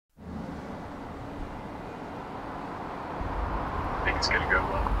it's going to go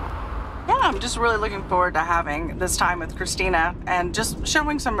well. Yeah, I'm just really looking forward to having this time with Christina and just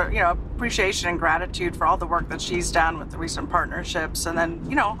showing some, appreciation and gratitude for all the work that she's done with the recent partnerships, and then,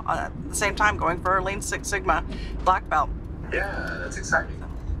 at the same time going for her Lean Six Sigma black belt. Yeah, that's exciting.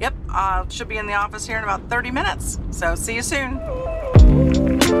 Yep, should be in the office here in about 30 minutes. So see you soon.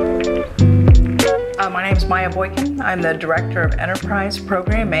 My name is Miya. I'm the Director of Enterprise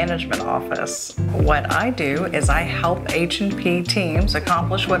Program Management Office. What I do is I help H&P teams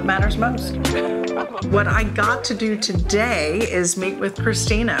accomplish what matters most. What I got to do today is meet with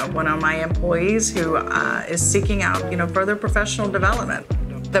Christina, one of my employees who is seeking out, further professional development.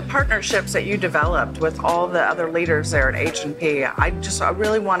 The partnerships that you developed with all the other leaders there at H&P, I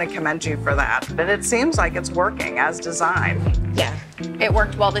really want to commend you for that. And it seems like it's working as designed. Yeah, it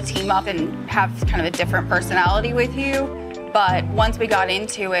worked well to team up and have kind of a different personality with you. But once we got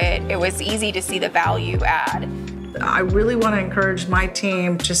into it, it was easy to see the value add. I really want to encourage my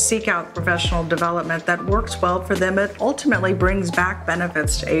team to seek out professional development that works well for them. It ultimately brings back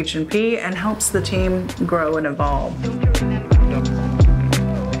benefits to H&P and helps the team grow and evolve.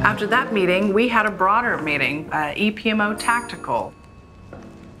 After that meeting, we had a broader meeting, EPMO Tactical.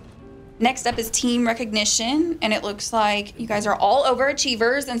 Next up is team recognition, and it looks like you guys are all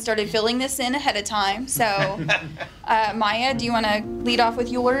overachievers and started filling this in ahead of time. So, Miya, do you want to lead off with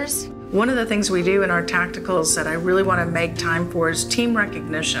yours? One of the things we do in our tacticals that I really want to make time for is team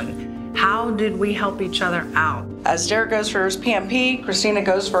recognition. How did we help each other out? As Derek goes for his PMP, Christina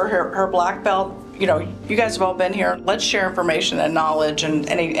goes for her black belt. You guys have all been here. Let's share information and knowledge and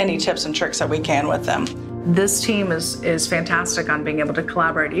any tips and tricks that we can with them. This team is fantastic on being able to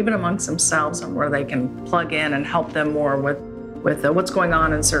collaborate even amongst themselves on where they can plug in and help them more with what's going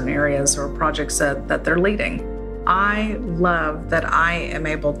on in certain areas or projects that they're leading. I love that I am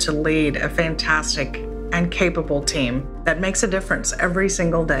able to lead a fantastic and capable team that makes a difference every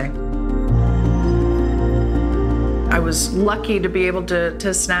single day. I was lucky to be able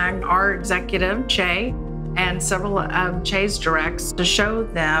to snag our executive, Che, and several of Che's directs to show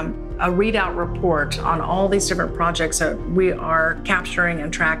them a readout report on all these different projects that we are capturing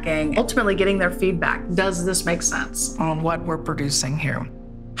and tracking, ultimately getting their feedback. Does this make sense on what we're producing here?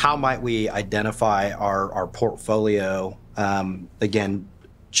 How might we identify our portfolio, again,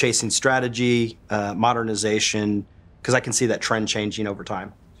 chasing strategy, modernization, because I can see that trend changing over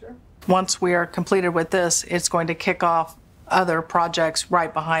time. Once we are completed with this, it's going to kick off other projects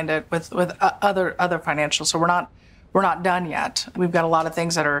right behind it with other financials. So we're not done yet. We've got a lot of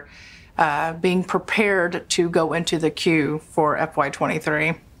things that are being prepared to go into the queue for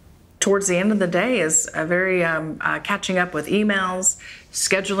FY23. Towards the end of the day is a very catching up with emails,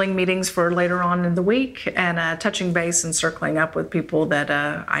 scheduling meetings for later on in the week, and touching base and circling up with people that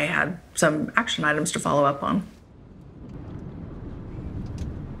I had some action items to follow up on.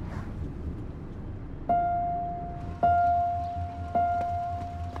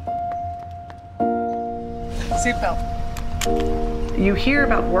 Seatbelt. You hear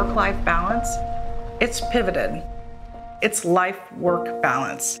about work-life balance. It's pivoted. It's life-work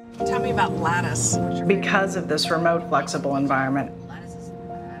balance. Tell me about Lattice. Because of this remote, flexible environment,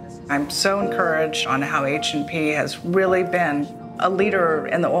 I'm so encouraged on how H&P has really been a leader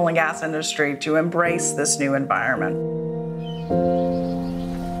in the oil and gas industry to embrace this new environment.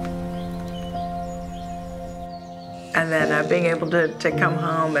 And then being able to come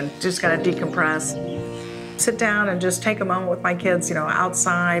home and just kind of decompress. Sit down and just take a moment with my kids,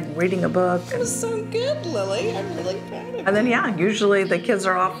 outside, reading a book. That was so good, Lily. I'm really proud of you. And then, usually the kids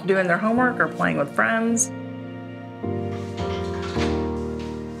are off doing their homework or playing with friends.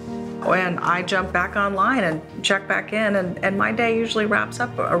 When I jump back online and check back in, and my day usually wraps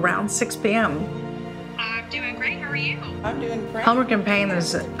up around 6 p.m. I'm doing great. How are you? I'm doing great. Helmerich & Payne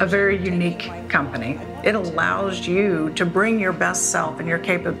is a very unique company. It allows you to bring your best self and your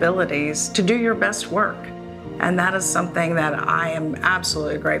capabilities to do your best work. And that is something that I am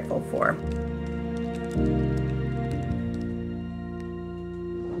absolutely grateful for.